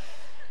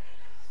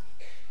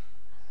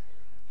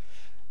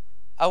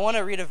 I want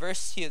to read a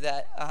verse to you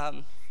that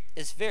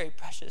is very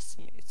precious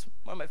to me. It's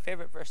one of my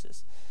favorite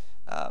verses.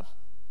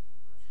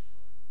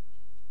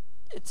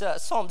 It's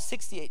Psalm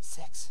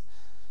 68:6.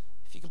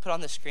 If you can put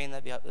on the screen,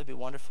 that'd be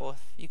wonderful.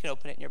 If you can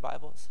open it in your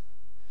Bibles.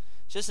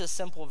 It's just a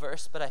simple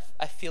verse, but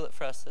I feel it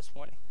for us this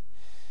morning.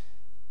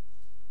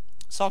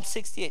 Psalm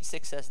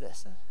 68:6 says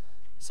this.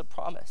 It's a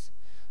promise.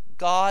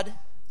 God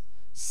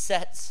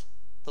sets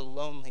the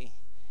lonely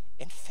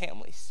in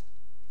families.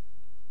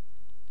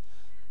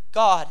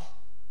 God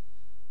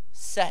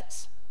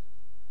sets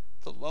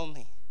the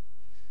lonely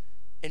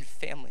in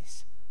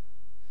families.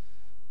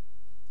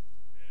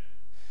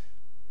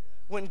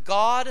 When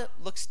God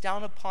looks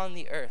down upon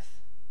the earth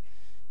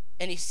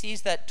and he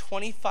sees that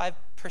 25%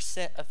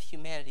 of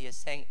humanity is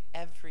saying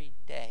every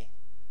day,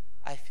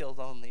 I feel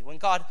lonely. When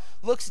God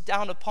looks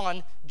down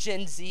upon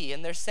Gen Z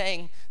and they're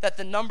saying that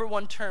the number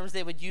one terms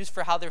they would use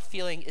for how they're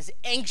feeling is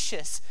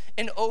anxious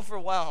and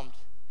overwhelmed,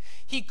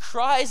 he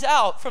cries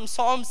out from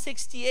Psalm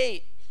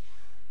 68,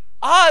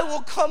 I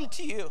will come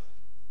to you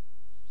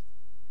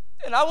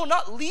and I will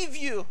not leave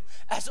you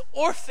as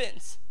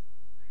orphans,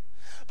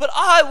 but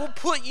I will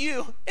put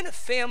you in a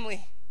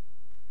family.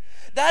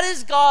 That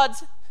is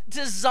God's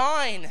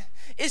design,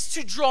 is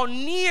to draw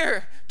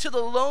near to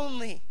the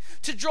lonely,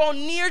 to draw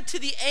near to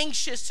the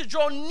anxious, to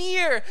draw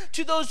near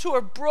to those who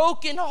are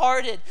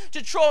brokenhearted,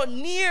 to draw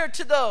near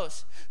to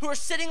those who are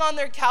sitting on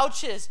their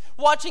couches,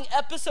 watching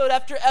episode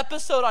after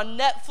episode on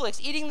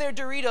Netflix, eating their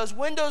Doritos,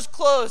 windows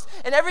closed,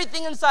 and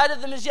everything inside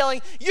of them is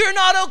yelling, you're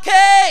not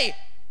okay.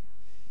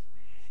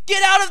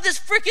 Get out of this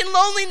freaking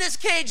loneliness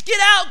cage. Get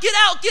out, get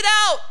out, get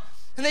out.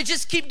 And they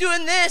just keep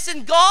doing this,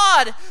 and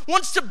God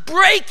wants to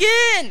break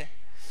in.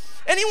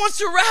 And he wants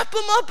to wrap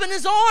them up in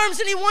his arms,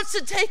 and he wants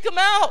to take them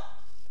out.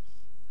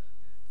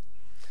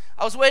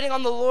 I was waiting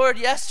on the Lord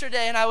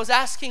yesterday, and I was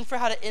asking for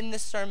how to end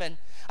this sermon.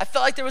 I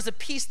felt like there was a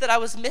piece that I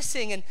was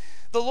missing, and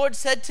the Lord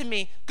said to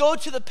me, go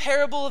to the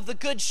parable of the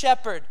Good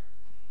Shepherd.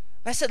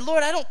 And I said,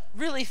 Lord, I don't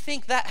really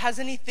think that has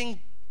anything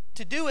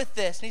to do with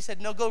this. And he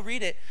said, no, go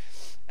read it.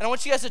 And I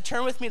want you guys to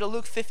turn with me to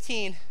Luke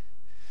 15.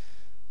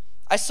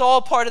 I saw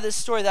a part of this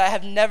story that I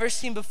have never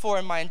seen before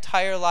in my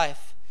entire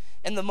life.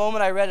 And the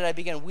moment I read it, I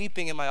began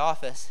weeping in my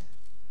office.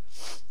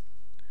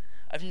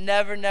 I've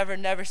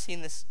never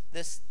seen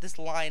this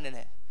line in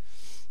it.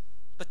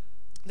 But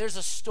there's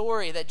a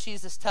story that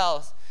Jesus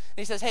tells.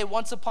 And he says, hey,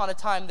 once upon a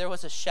time there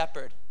was a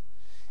shepherd.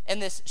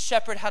 And this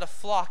shepherd had a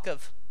flock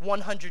of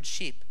 100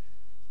 sheep.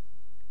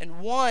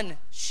 And one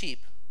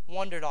sheep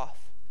wandered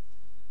off.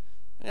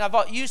 And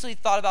I've usually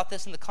thought about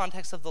this in the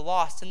context of the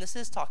lost, and this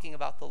is talking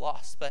about the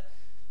lost, but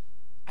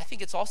I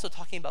think it's also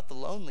talking about the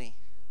lonely.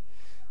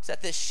 It's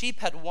that this sheep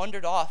had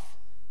wandered off,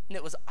 and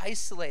it was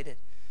isolated.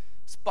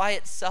 It's by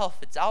itself.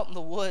 It's out in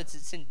the woods.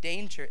 It's in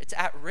danger. It's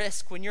at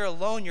risk. When you're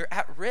alone, you're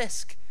at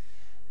risk.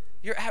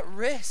 You're at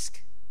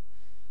risk.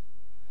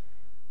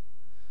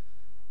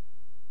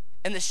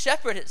 And the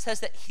shepherd, it says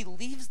that he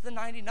leaves the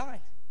 99,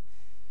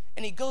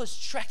 and he goes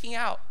trekking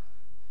out.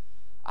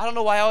 I don't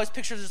know why I always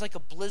picture there's like a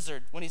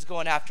blizzard when he's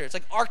going after it. It's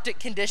like Arctic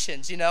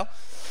conditions, you know?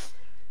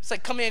 It's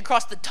like coming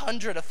across the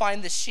tundra to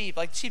find the sheep.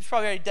 Like the sheep's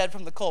probably already dead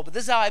from the cold, but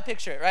this is how I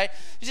picture it, right?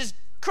 He's just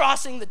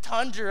crossing the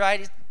tundra,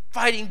 right? He's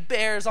fighting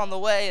bears on the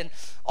way and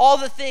all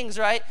the things,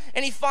 right?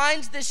 And he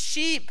finds this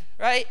sheep,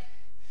 right?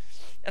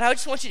 And I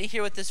just want you to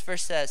hear what this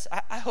verse says.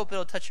 I hope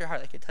it'll touch your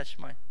heart like it touched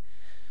mine.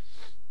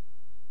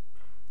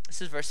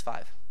 This is verse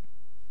 5. It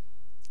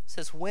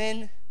says,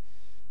 when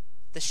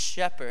the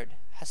shepherd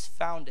has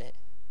found it,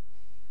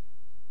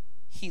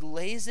 he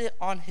lays it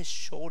on his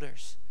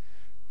shoulders,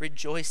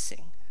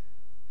 rejoicing.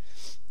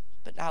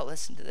 But now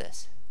listen to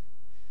this.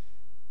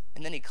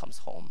 And then he comes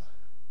home.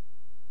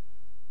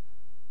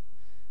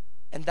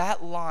 And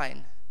that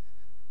line,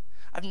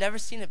 I've never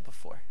seen it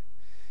before.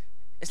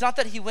 It's not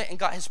that he went and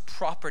got his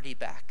property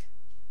back.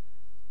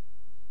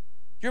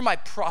 You're my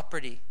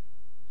property.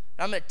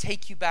 And I'm going to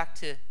take you back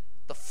to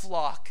the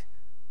flock,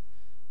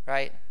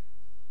 right?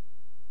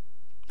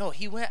 No,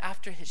 he went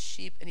after his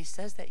sheep, and he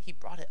says that he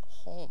brought it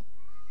home.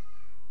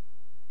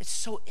 It's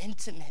so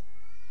intimate.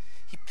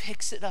 He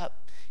picks it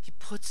up. He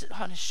puts it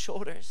on his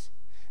shoulders.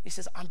 He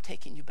says, I'm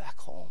taking you back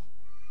home.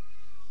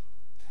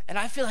 And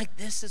I feel like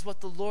this is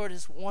what the Lord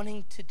is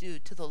wanting to do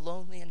to the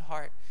lonely in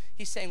heart.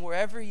 He's saying,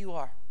 wherever you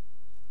are,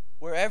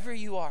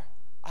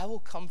 I will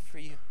come for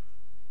you.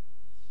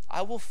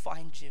 I will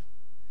find you.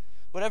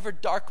 Whatever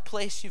dark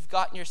place you've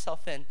gotten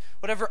yourself in,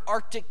 whatever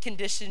Arctic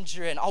conditions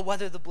you're in, I'll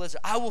weather the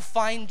blizzard. I will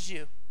find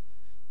you.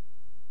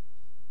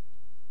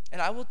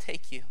 And I will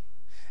take you.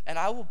 And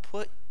I will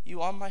put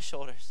you on my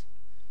shoulders.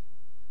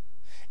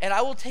 And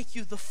I will take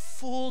you the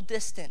full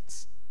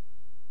distance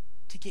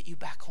to get you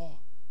back home.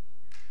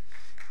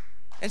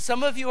 And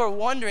some of you are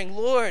wondering,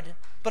 Lord,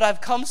 but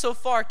I've come so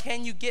far.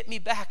 Can you get me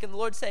back? And the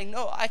Lord's saying,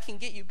 no, I can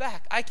get you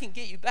back. I can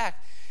get you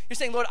back. You're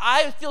saying, Lord,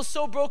 I feel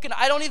so broken.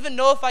 I don't even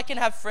know if I can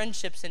have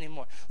friendships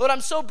anymore. Lord,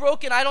 I'm so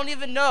broken. I don't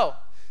even know.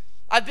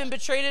 I've been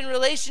betrayed in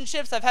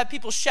relationships. I've had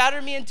people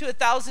shatter me into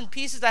 1,000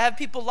 pieces. I have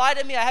people lie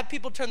to me. I have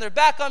people turn their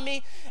back on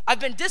me. I've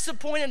been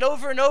disappointed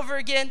over and over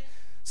again.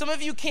 Some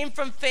of you came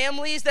from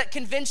families that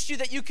convinced you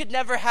that you could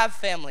never have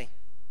family.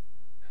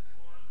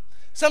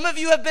 Some of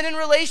you have been in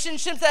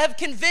relationships that have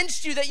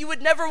convinced you that you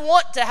would never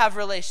want to have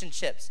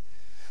relationships.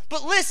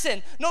 But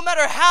listen, no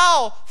matter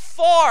how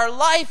far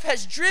life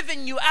has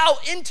driven you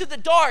out into the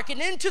dark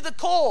and into the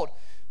cold,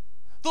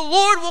 the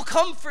Lord will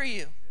come for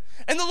you.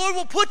 And the Lord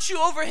will put you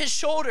over his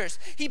shoulders.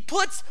 He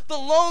puts the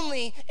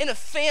lonely in a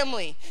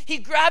family. He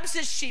grabs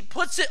his sheep,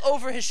 puts it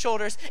over his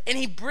shoulders, and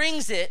he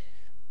brings it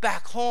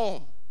back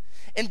home.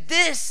 And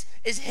this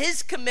is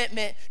his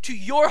commitment to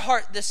your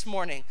heart this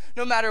morning.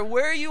 No matter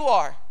where you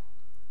are,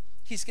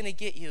 he's going to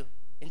get you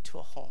into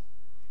a home.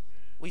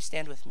 Will you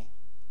stand with me?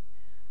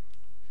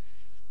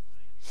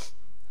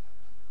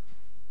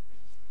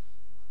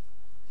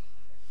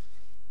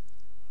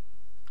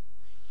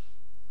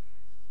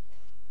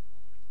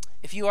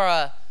 If you are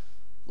a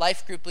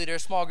life group leader,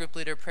 small group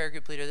leader, prayer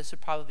group leader, this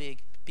would probably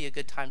be a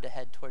good time to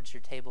head towards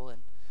your table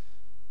and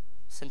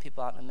send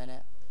people out in a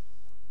minute.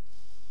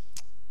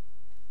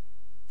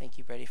 Thank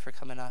you, Brady, for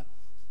coming up.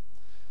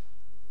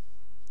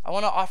 I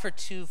want to offer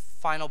 2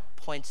 final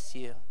points to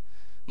you.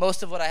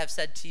 Most of what I have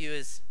said to you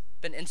has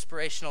been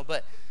inspirational,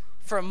 but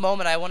for a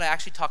moment, I want to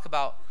actually talk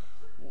about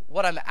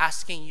what I'm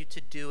asking you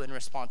to do in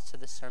response to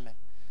this sermon.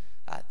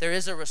 There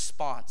is a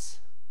response.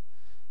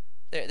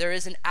 There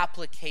is an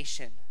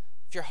application.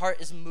 If your heart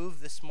is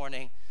moved this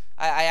morning,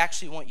 I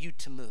actually want you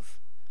to move.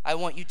 I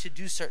want you to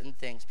do certain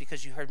things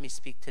because you heard me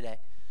speak today.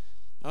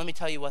 Now, let me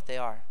tell you what they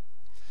are.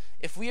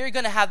 If we are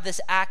going to have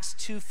this Acts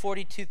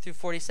 2:42 through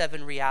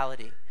 47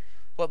 reality,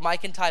 what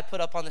Mike and Ty put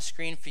up on the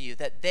screen for you,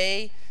 that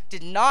they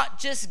did not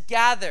just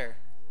gather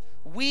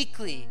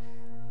weekly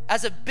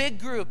as a big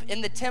group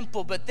in the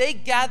temple, but they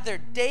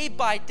gathered day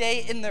by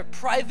day in their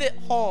private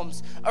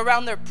homes,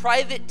 around their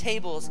private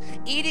tables,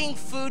 eating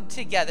food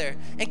together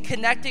and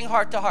connecting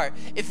heart to heart.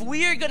 If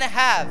we are going to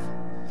have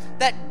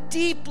that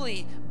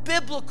deeply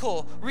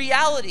biblical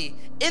reality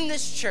in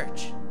this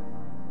church,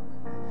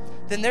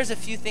 then there's a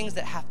few things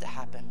that have to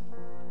happen.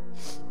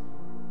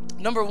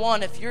 Number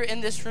one, if you're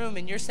in this room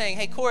and you're saying,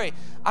 hey, Cory,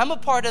 I'm a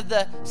part of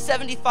the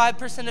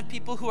 75% of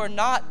people who are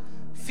not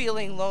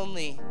feeling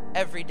lonely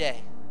every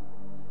day?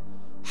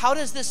 How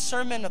does this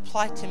sermon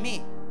apply to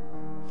me?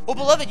 Well,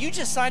 beloved, you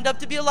just signed up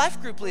to be a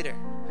life group leader.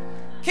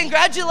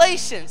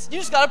 Congratulations. You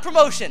just got a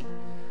promotion,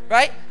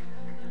 right?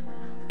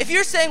 If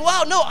you're saying,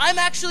 wow, no, I'm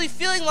actually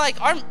feeling like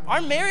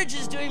our marriage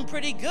is doing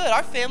pretty good.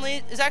 Our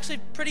family is actually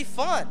pretty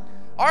fun.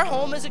 Our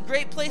home is a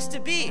great place to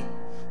be.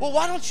 Well,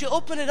 why don't you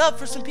open it up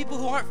for some people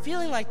who aren't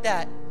feeling like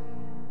that?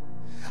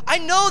 I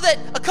know that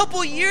a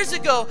couple years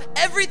ago,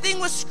 everything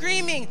was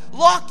screaming,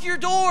 lock your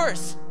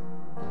doors,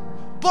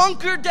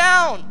 bunker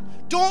down,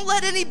 don't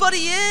let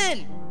anybody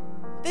in.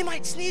 They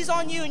might sneeze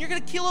on you and you're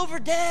going to keel over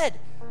dead,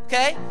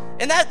 okay?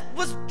 And that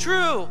was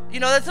true.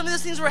 That some of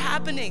those things were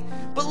happening.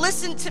 But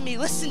listen to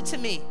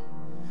me.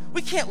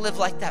 We can't live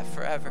like that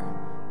forever.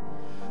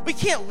 We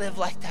can't live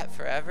like that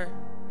forever.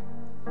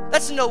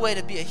 That's no way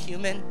to be a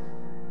human.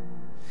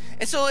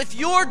 And so if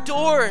your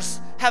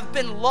doors have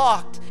been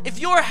locked, if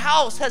your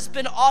house has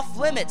been off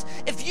limits,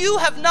 if you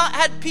have not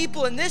had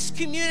people in this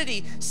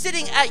community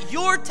sitting at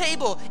your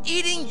table,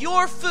 eating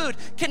your food,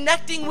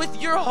 connecting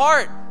with your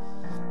heart,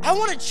 I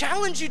want to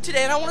challenge you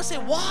today, and I want to say,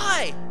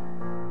 why?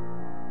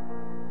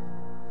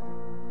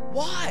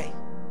 Why?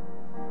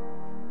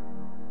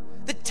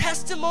 The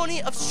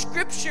testimony of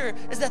Scripture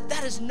is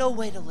that is no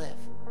way to live.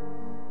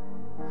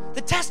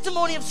 The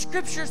testimony of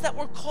Scripture is that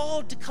we're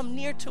called to come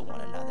near to one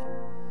another.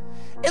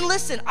 And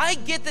listen, I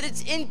get that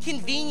it's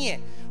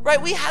inconvenient,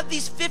 right? We have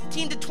these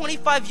 15 to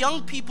 25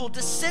 young people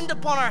descend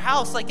upon our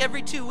house like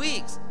every 2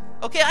 weeks.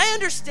 Okay, I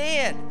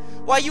understand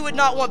why you would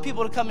not want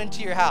people to come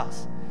into your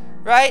house,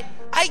 right?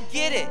 I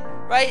get it,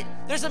 right?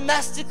 There's a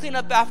mess to clean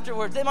up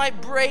afterwards. They might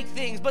break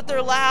things, but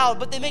they're loud,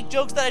 but they make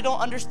jokes that I don't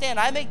understand.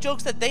 I make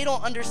jokes that they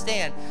don't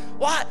understand.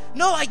 Why?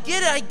 No, I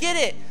get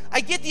it.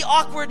 I get the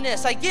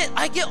awkwardness. I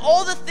get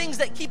all the things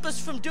that keep us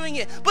from doing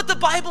it, but the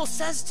Bible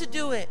says to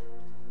do it.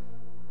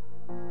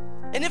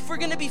 And if we're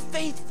going to be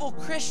faithful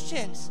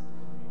Christians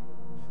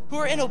who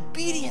are in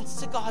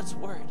obedience to God's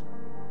word,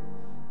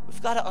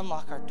 we've got to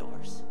unlock our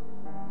doors.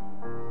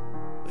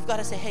 We've got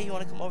to say, hey, you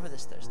want to come over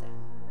this Thursday?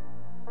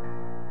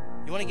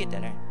 You want to get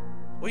dinner?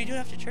 What are you doing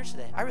after church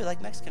today? I really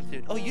like Mexican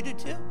food. Oh, you do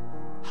too?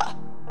 Ha,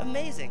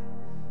 amazing,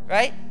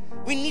 right?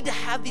 We need to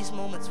have these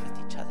moments with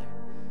each other.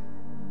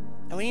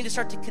 And we need to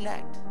start to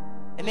connect.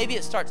 And maybe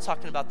it starts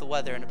talking about the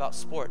weather and about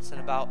sports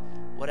and about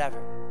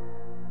whatever.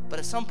 But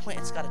at some point,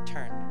 it's got to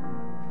turn.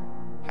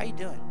 How you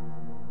doing?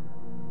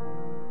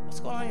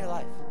 What's going on in your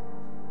life?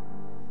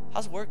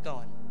 How's work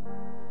going?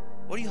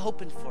 What are you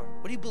hoping for?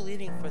 What are you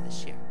believing for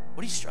this year?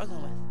 What are you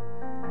struggling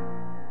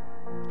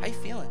with? How you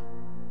feeling?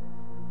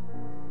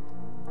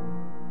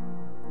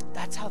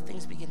 That's how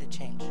things begin to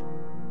change.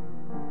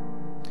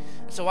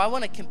 So I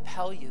want to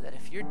compel you that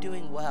if you're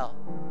doing well,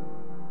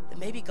 that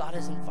maybe God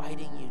is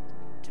inviting you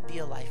to be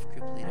a life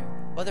group leader,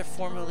 whether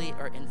formally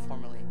or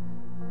informally,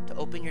 to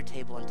open your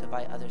table and to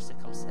invite others to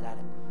come sit at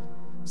it.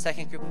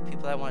 Second group of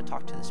people I want to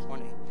talk to this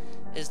morning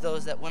is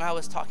those that when I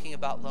was talking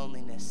about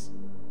loneliness,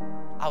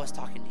 I was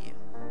talking to you.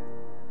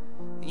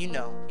 And you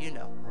know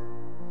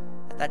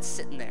that that's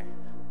sitting there.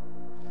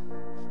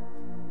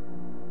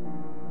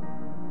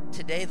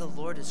 Today the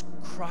Lord is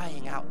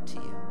crying out to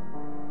you.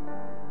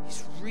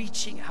 He's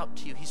reaching out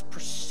to you. He's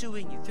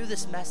pursuing you through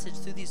this message,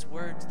 through these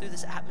words, through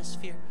this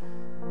atmosphere.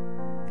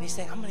 And he's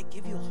saying, I'm going to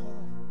give you a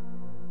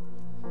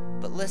home.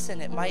 But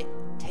listen, it might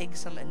take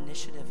some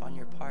initiative on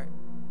your part.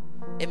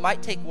 It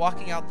might take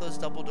walking out those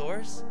double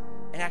doors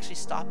and actually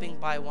stopping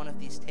by one of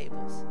these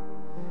tables.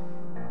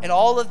 And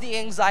all of the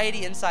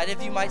anxiety inside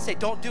of you might say,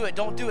 don't do it,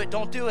 don't do it,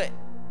 don't do it.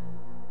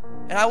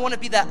 And I want to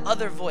be that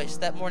other voice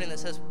that morning that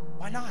says,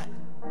 why not?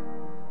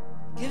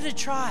 Give it a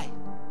try.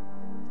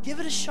 Give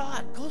it a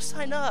shot. Go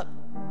sign up.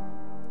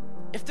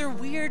 If they're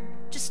weird,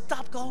 just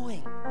stop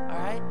going, all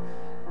right?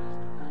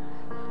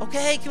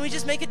 Okay, can we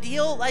just make a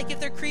deal? Like if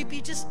they're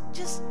creepy, just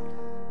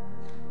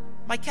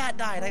my cat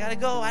died. I got to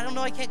go. I don't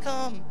know. I can't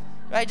come.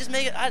 Right? Just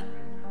make it.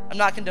 I'm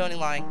not condoning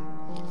lying.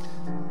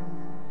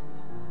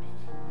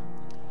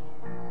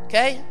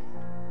 Okay?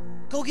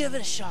 Go give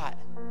it a shot.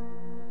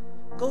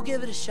 Go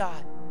give it a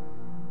shot.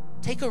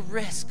 Take a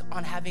risk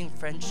on having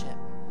friendship.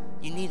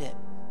 You need it.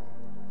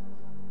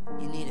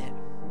 You need it.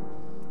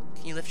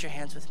 Can you lift your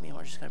hands with me?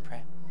 We're just going to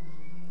pray.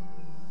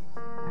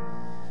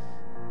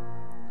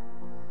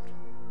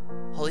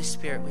 Holy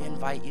Spirit, we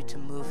invite you to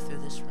move through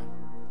this room.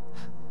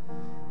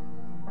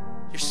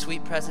 Your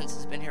sweet presence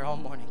has been here all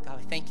morning. God,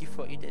 we thank you for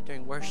what you did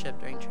during worship,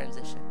 during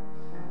transition.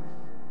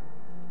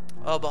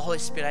 Oh, but Holy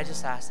Spirit, I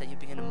just ask that you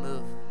begin to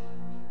move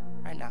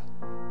right now.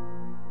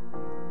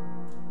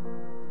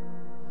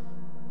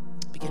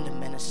 Begin to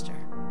minister.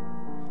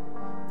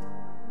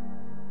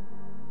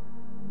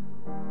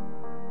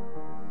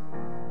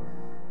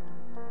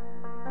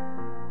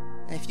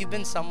 And if you've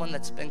been someone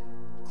that's been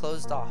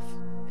closed off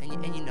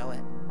and you know it,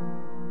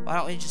 why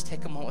don't we just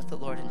take a moment with the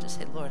Lord and just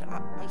say, Lord,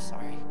 I'm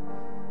sorry.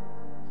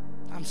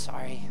 I'm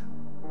sorry.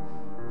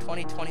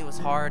 2020 was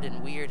hard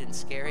and weird and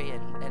scary,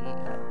 and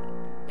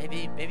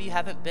maybe you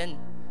haven't been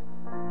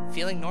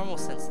feeling normal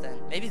since then.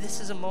 Maybe this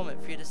is a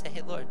moment for you to say,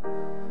 hey, Lord,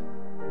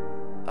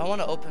 I want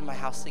to open my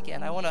house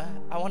again. I want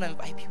to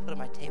invite people to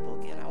my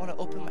table again. I want to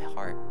open my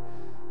heart.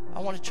 I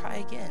want to try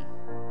again.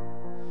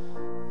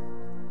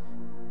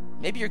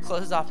 Maybe you're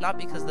closed off not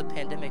because of the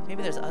pandemic.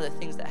 Maybe there's other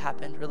things that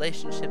happened,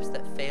 relationships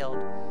that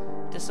failed,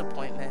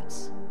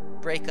 disappointments,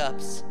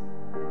 breakups,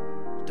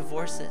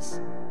 divorces,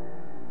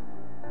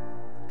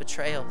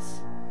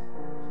 betrayals.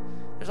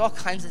 There's all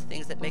kinds of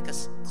things that make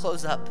us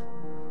close up.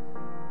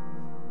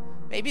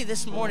 Maybe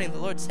this morning the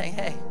Lord's saying,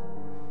 hey,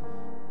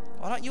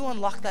 why don't you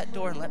unlock that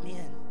door and let me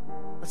in?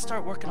 Let's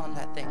start working on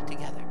that thing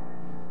together.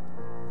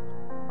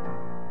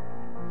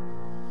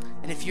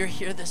 And if you're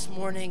here this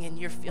morning and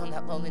you're feeling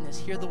that loneliness,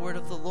 hear the word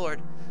of the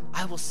Lord.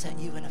 I will set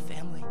you in a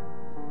family.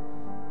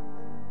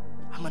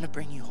 I'm going to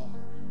bring you home.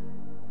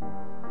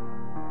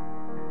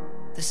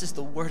 This is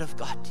the word of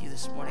God to you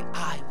this morning.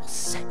 I will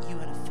set you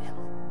in a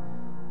family.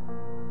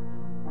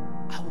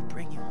 I will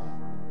bring you home.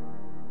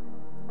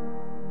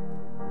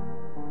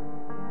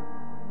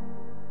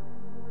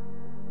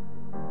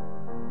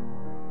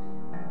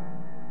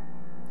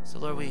 So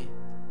Lord, we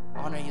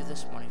honor you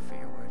this morning for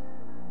your word.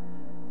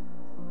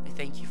 We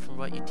thank you for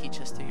what you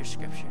teach us through your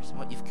scriptures and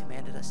what you've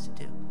commanded us to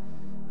do.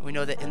 And we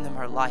know that in them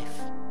are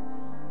life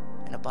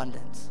and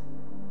abundance.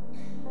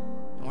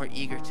 And we're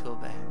eager to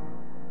obey.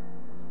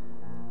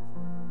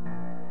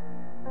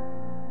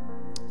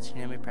 In your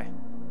name we pray.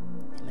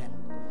 Amen.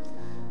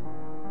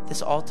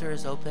 This altar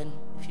is open.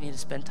 If you need to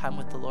spend time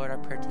with the Lord, our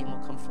prayer team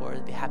will come forward.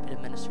 They'll be happy to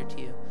minister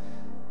to you.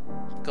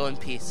 Go in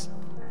peace.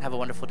 Have a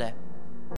wonderful day.